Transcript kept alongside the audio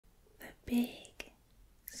big,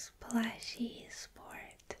 splashy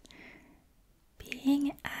sport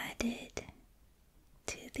being added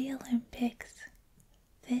to the Olympics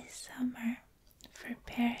this summer for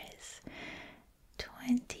Paris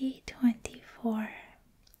 2024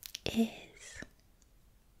 is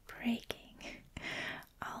breaking,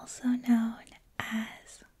 also known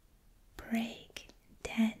as break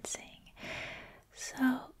dancing.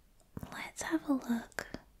 So let's have a look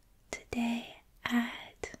today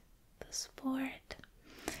at the sport,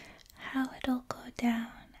 how it'll go down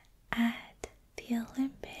at the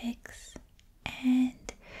Olympics,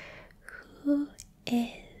 and who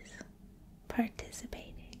is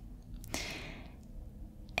participating.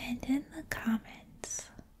 And in the comments,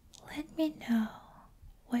 let me know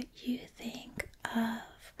what you think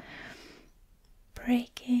of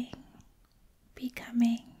breaking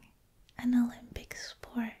becoming an Olympic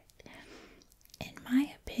sport. In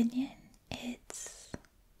my opinion, it's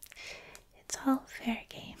all fair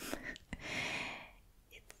game.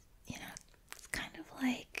 It's kind of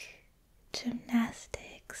like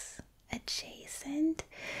gymnastics adjacent.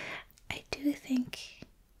 I do think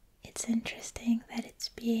it's interesting that it's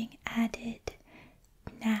being added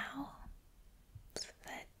now, so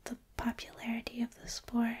that the popularity of the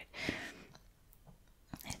sport,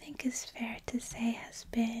 I think is fair to say, has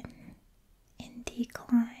been in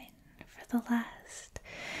decline for the last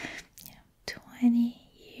 20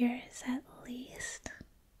 years at least.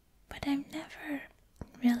 But I'm never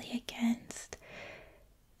really against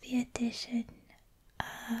the addition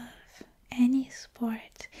of any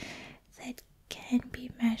sport that can be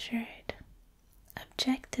measured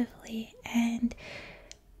objectively, and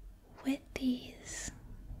with these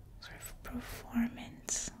sort of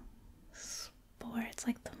performance sports,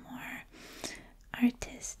 like the more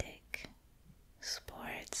artistic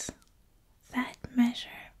sports, that measure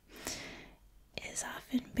is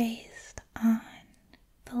often based on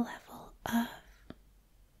the level of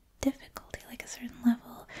difficulty, like a certain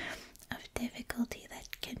level of difficulty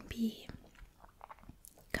that can be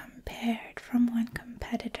compared from one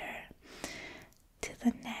competitor to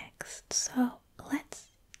the next. So let's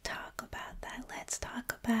talk about that. Let's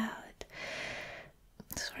talk about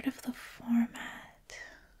sort of the format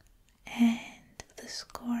and the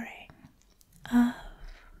scoring of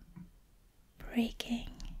breaking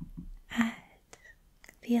at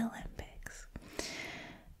the Olympics.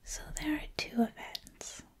 So there are two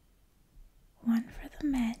events. One for the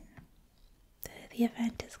men. The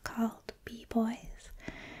event is called B-Boys.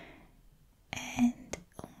 And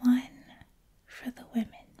one for the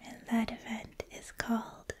women. And that event is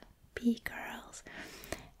called B-Girls.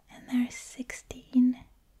 And there are 16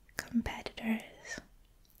 competitors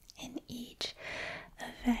in each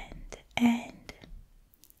event. And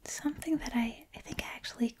something that I think I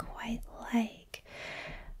actually quite like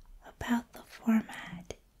about the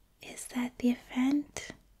format is that the event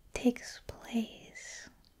takes place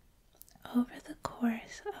over the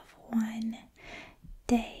course of one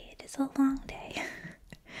day. It is a long day.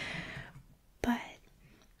 But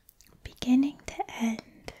beginning to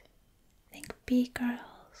end, I think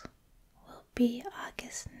B-Girls will be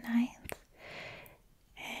August 9th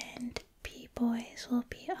and B-Boys will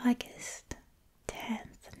be August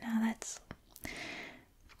 10th. Now that's,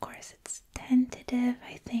 of course, it's tentative.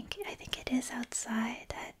 I think it is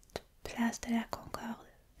outside at Place de la Concorde.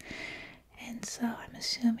 And so I'm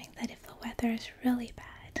assuming that if the weather is really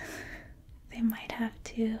bad, they might have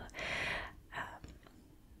to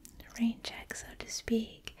rain check, so to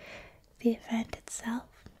speak, the event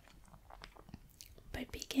itself.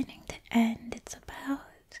 But beginning to end, it's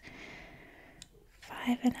about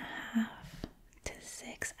 5.5 to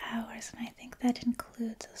 6 hours, and I think that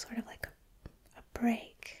includes a sort of like a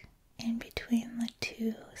break in between the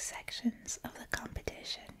two sections of the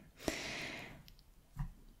competition.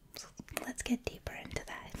 So let's get deeper into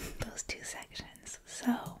that, those two sections.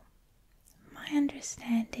 So my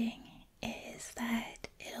understanding is that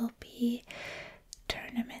it'll be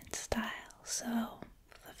tournament style. So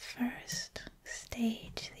the first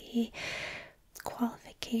stage, the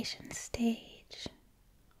qualification stage,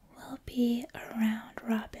 will be a round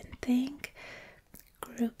robin. Think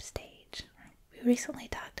group stage. We recently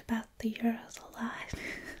talked about the Euros a lot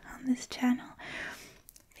on this channel.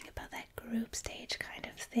 Think about that group stage kind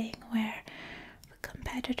of thing where the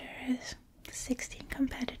competitors, 16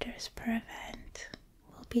 competitors per event,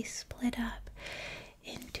 will be split up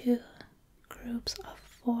into groups of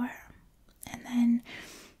 4, and then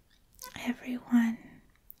everyone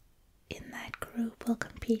in that group will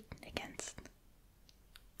compete against,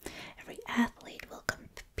 every athlete will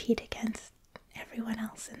compete against everyone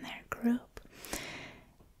else in their group.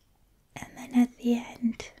 And then at the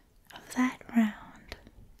end of that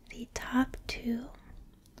 2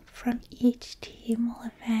 from each team will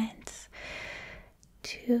advance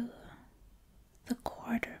to the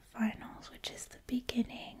quarterfinals, which is the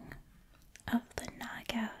beginning of the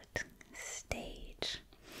knockout stage.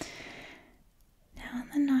 Now, in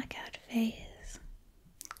the knockout phase,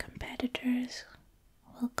 competitors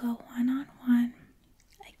will go one-on-one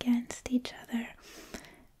against each other.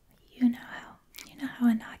 You know how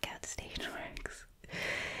a knockout stage works.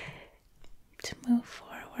 To move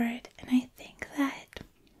forward, and I think that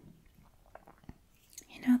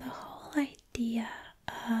the whole idea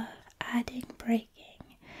of adding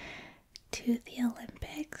breaking to the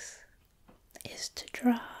Olympics is to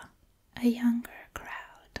draw a younger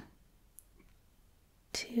crowd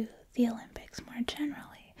to the Olympics more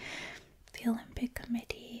generally. The Olympic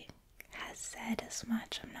Committee has said as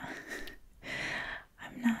much.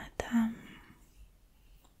 I'm not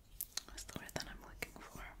what's the word that I'm looking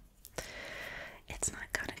for? It's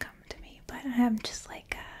not gonna come to me, but I'm just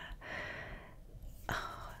like,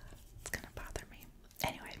 it's gonna bother me.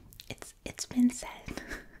 Anyway, it's been said.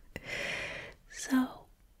 So,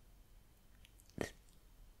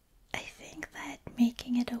 I think that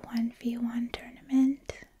making it a 1v1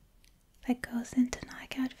 tournament that goes into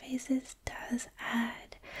knockout phases does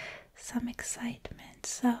add some excitement.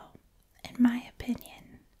 So, in my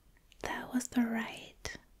opinion, that was the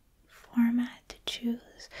right format to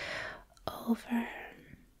choose over,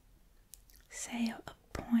 say, a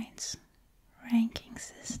points ranking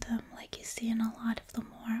system like you see in a lot of the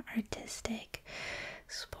more artistic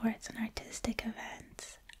sports and artistic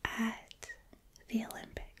events at the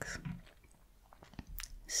Olympics.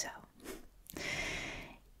 So,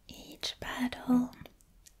 each battle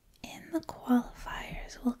in the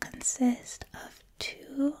qualifiers will consist of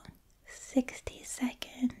 2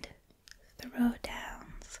 60-second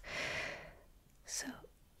throwdowns. So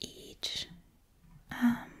each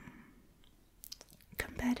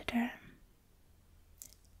competitor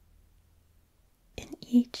in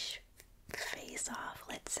each face-off,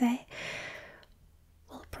 let's say,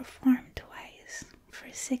 will perform twice.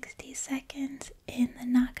 For 60 seconds in the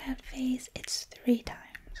knockout phase, it's 3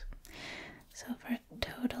 times. So for a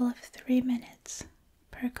total of 3 minutes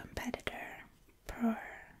per competitor per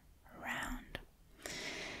round.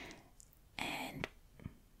 And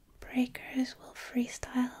breakers will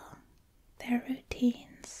freestyle their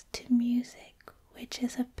routines to music, which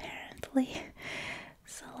is apparently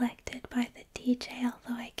selected by the DJ,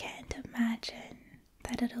 although I can't imagine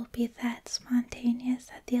that it'll be that spontaneous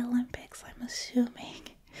at the Olympics. I'm assuming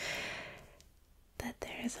that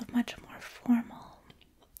there is a much more formal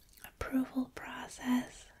approval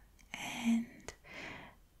process, and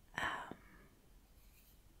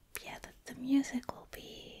the music will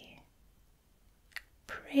be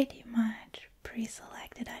pretty much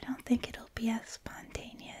pre-selected. I don't think it'll be as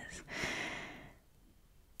spontaneous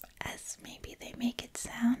as maybe they make it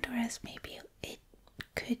sound, or as maybe it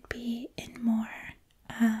could be in more,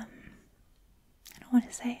 I don't want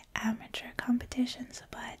to say amateur competitions,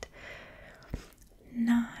 but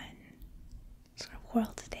sort of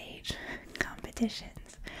world stage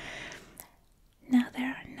competitions. Now there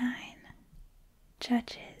are 9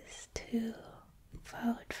 judges to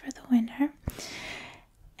vote for the winner,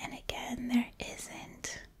 and again, there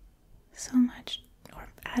isn't so much or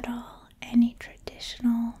at all any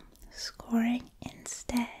traditional scoring.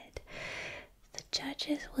 Instead, the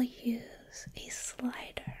judges will use a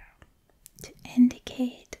slider to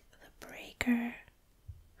indicate the breaker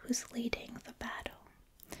who's leading the battle.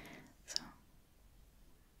 So,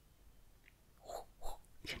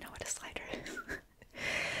 you know what a slider is.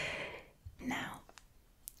 Now,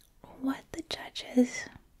 what the judges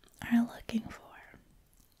are looking for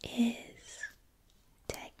is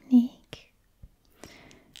technique,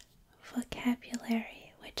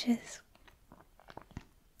 vocabulary, which is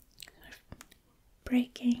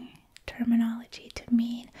breaking terminology to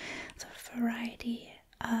mean the variety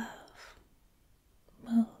of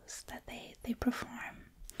moves that they perform,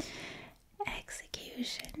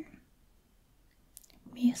 execution,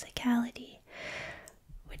 musicality,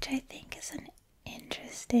 which I think is an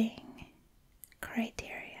interesting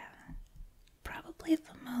criteria, probably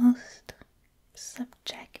the most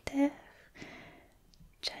subjective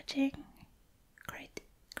judging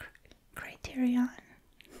criterion,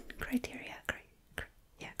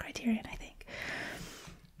 I think.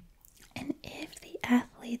 And if the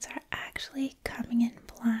athletes are actually coming in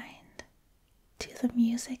blind to the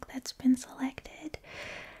music that's been selected,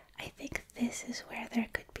 I think this is where there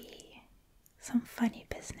could be some funny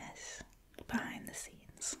business behind the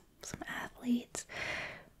scenes. Some athletes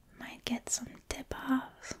might get some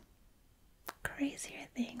tip-offs. Crazier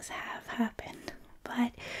things have happened,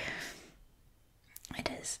 but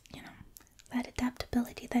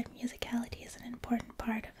adaptability, that musicality is an important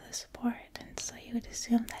part of the sport, and so you would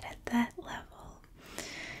assume that at that level,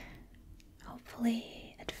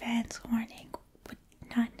 hopefully advanced horning would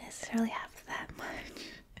not necessarily have that much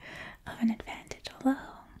of an advantage, although.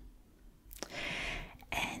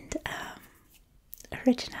 And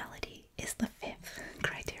originality is the fifth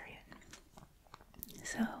criterion.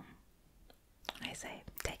 So I say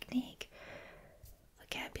technique,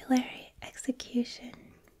 vocabulary, execution,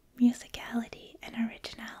 musicality, and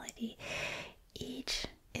originality. Each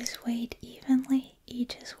is weighed evenly.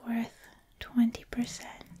 Each is worth 20%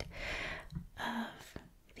 of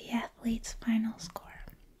the athlete's final score.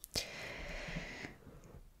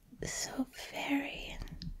 So very,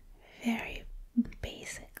 very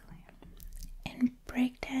basically, in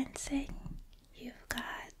breakdancing, you've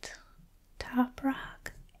got top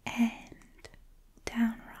rock and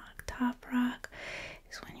down rock. Top rock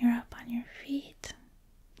is when you're up on your feet.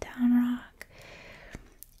 Down rock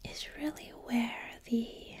is really where the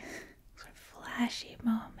sort of flashy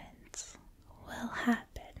moments will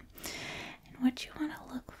happen. And what you want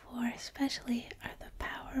to look for especially are the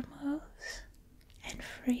power moves and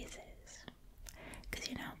freezes. Because,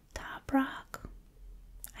 top rock,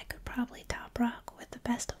 I could probably top rock with the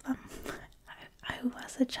best of them. I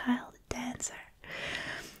was a child dancer.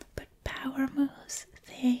 But power moves,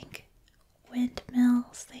 think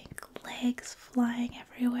windmills, think legs flying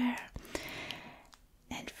everywhere.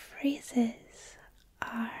 And freezes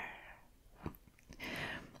are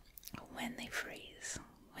when they freeze,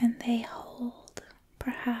 when they hold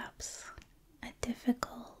perhaps a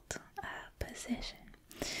difficult position.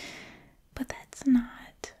 But that's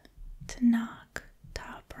not to knock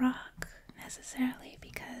top rock necessarily,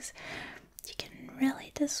 because you can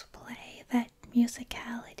really display that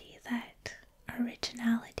musicality, that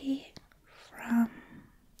originality from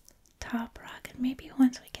top rock. And maybe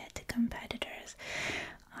once we get to competitors,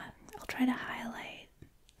 I'll try to highlight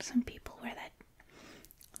some people where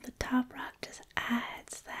the top rock just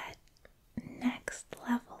adds that next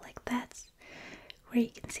level. Like, that's where you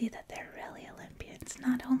can see that they're really Olympians.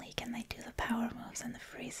 Not only can they do the power moves and the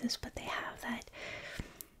freezes, but they have that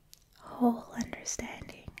whole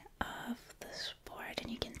understanding of the sport, and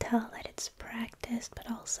you can tell that it's practiced but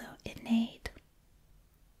also innate.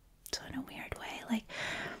 So in a weird way, like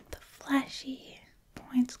the flashy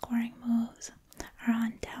point scoring moves are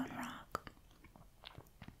on down rock,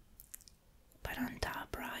 but on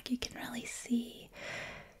top rock you can really see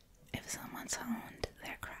if someone's honed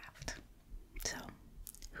their craft. So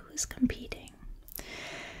who's competing?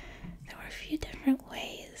 There were a few different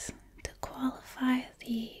ways to qualify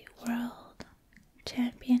the World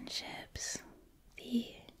Championships, the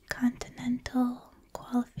Continental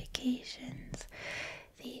qualifications,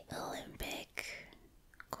 the Olympic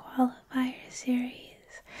qualifier series.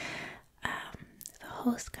 The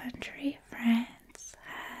host country, France,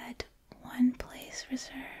 had one place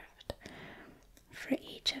reserved for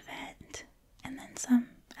each event, and then some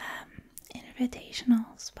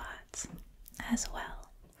invitational spots as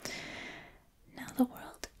well. Now the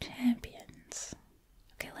world champions.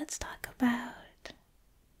 Okay, let's talk about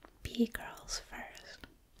B-girls first.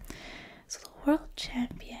 So the world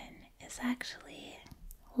champion is actually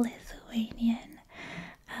Lithuanian,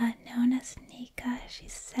 known as Nika.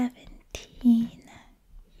 She's 17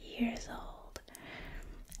 years old.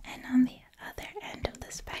 And on the other end of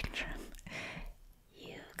the spectrum,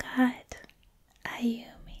 you've got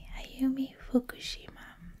Ayumi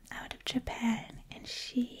Fukushima out of Japan, and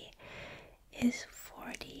she is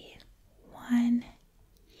 41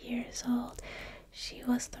 years old. She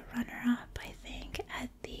was the runner-up, I think, at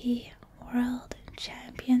the World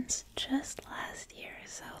Champions just last year,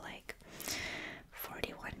 so like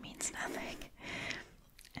 41 means nothing.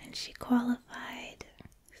 And she qualified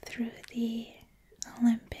through the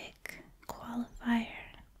Olympic qualifier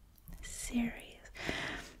series.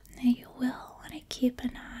 Now you will want to keep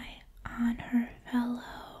an eye on her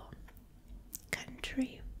fellow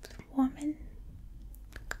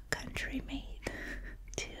countrymate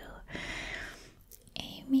too,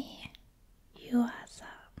 Amy Yuasa,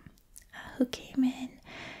 who came in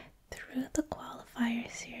through the qualifier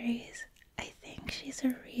series. I think she's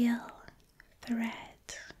a real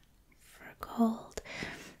threat for gold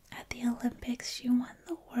at the Olympics. She won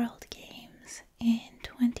the World Games in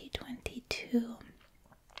 2022.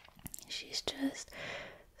 She's just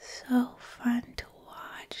so fun to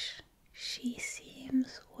watch. She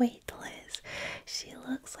seems weightless. She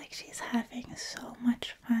looks like she's having so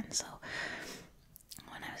much fun. So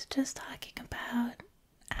when I was just talking about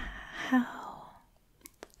how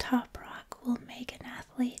top rock will make an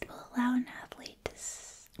athlete, will allow an athlete to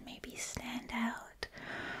maybe stand out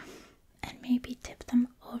and maybe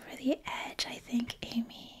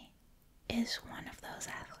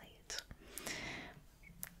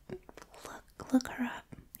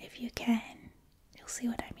you can, you'll see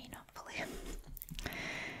what I mean, hopefully.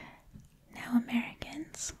 Now,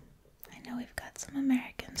 Americans, I know we've got some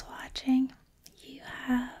Americans watching. You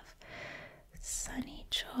have Sunny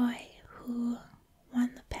Joy, who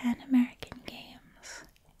won the Pan American Games,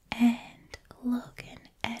 and Logan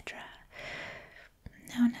Edra,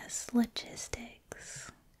 known as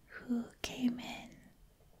Logistics, who came in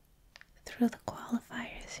through the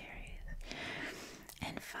qualifier series.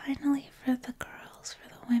 And finally, for the girls, for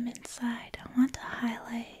the women's side, I want to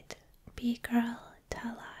highlight B-Girl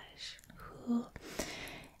Talaj, who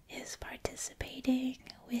is participating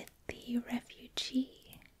with the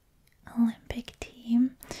refugee Olympic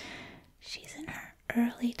team. She's in her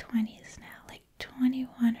early 20s now, like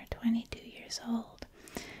 21 or 22 years old,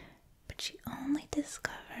 but she only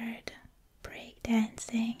discovered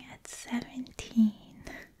breakdancing at 17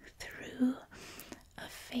 through a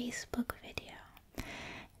Facebook video.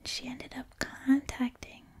 And she ended up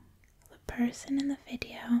contacting the person in the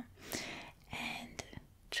video and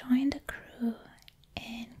joined a crew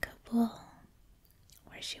in Kabul,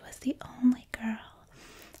 where she was the only girl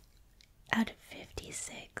out of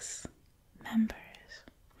 56 members.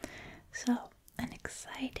 So, an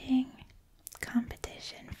exciting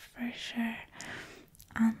competition for sure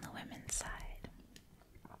on the women's side.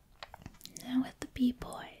 Now with the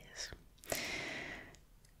B-boys.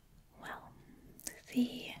 Well,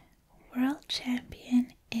 the world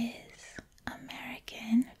champion is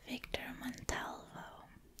American Victor Montalvo.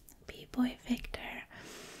 B-boy Victor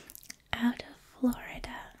out of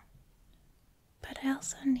Florida. But I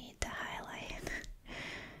also need to highlight,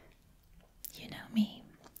 you know me,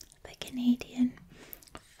 the Canadian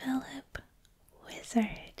Philip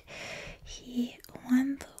Wizard. He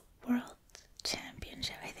won the world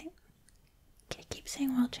championship, I think. I keep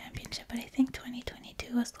saying world championship, but I think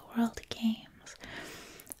 2022 was the world games.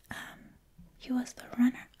 He was the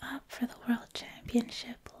runner-up for the world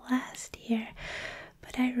championship last year,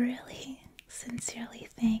 but I really sincerely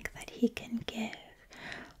think that he can give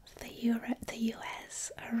the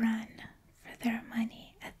U.S. a run for their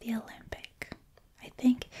money at the Olympic. I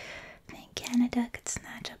think Canada could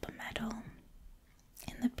snatch up a medal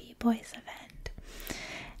in the B-Boys event.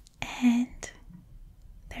 And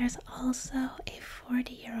there's also a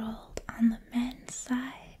 40-year-old on the men's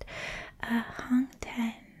side, Hong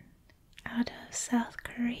Ten, out of South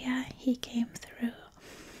Korea. He came through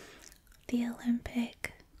the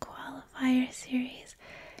Olympic qualifier series.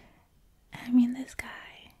 I mean, this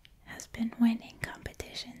guy has been winning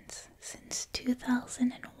competitions since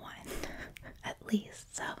 2001, at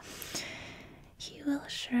least. So he will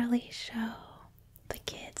surely show the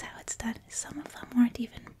kids how it's done. Some of them weren't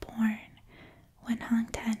even born when Hong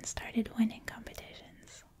Ten started winning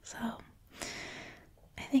competitions. So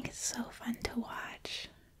I think it's so fun to watch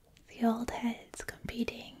the old heads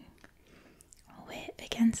competing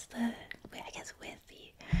against the,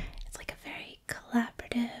 it's like a very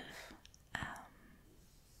collaborative,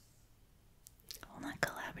 well, not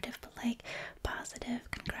collaborative, but like positive,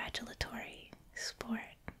 congratulatory sport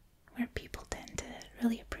where people tend to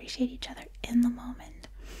really appreciate each other in the moment.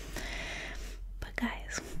 But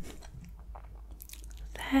guys,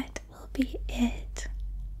 that will be it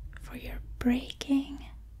for your Breaking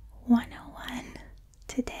 101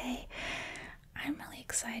 today. I'm really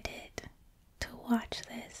excited to watch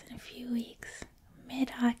this in a few weeks,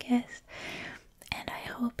 mid-August, and I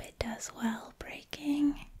hope it does well.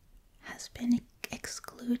 Breaking has been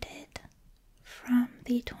excluded from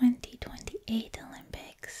the 2028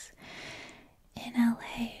 Olympics in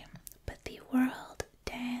LA, but the World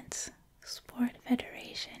Dance Sport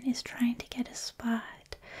Federation is trying to get a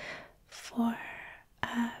spot for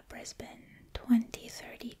Brisbane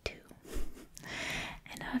 2032.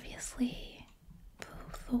 And obviously,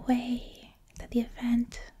 the way that the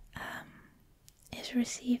event is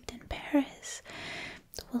received in Paris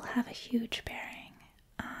will have a huge bearing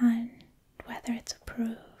on whether it's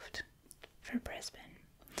approved for Brisbane.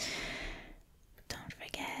 Don't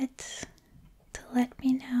forget to let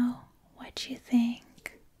me know what you think